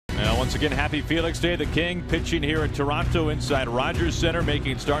Now, once again, happy Felix Day. The King pitching here in Toronto inside Rogers Center,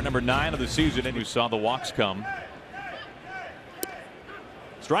 making start number 9 of the season. And you saw the walks come.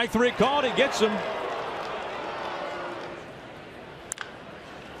 Strike 3 called. He gets him.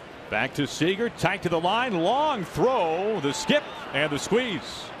 Back to Seager, tight to the line, long throw, the skip and the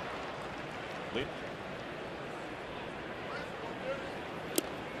squeeze.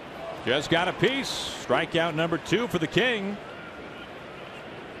 Just got a piece. Strikeout number 2 for the King.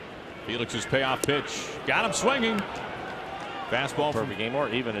 Felix's payoff pitch got him swinging. Fastball for a game, or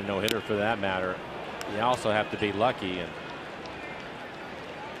even a no-hitter for that matter. You also have to be lucky and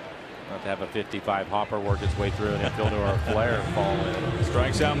not to have a 55 hopper work its way through an infielder or a flare and fall in.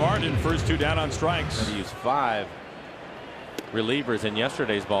 Strikes out Martin. First 2 down on strikes. He used 5 relievers in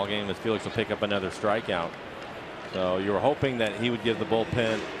yesterday's ball game as Felix will pick up another strikeout. So you were hoping that he would give the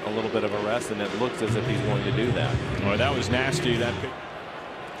bullpen a little bit of a rest, and it looks as if he's going to do that. Boy, that was nasty. That.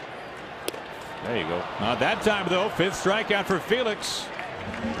 There you go. Not that time though. 5th strikeout for Felix.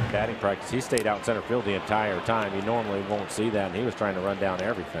 Batting practice. He stayed out in center field the entire time. You normally won't see that, and he was trying to run down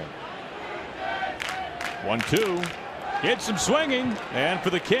everything. 1-2. Gets him swinging, and for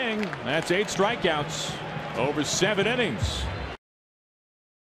the King, that's 8 strikeouts over 7 innings.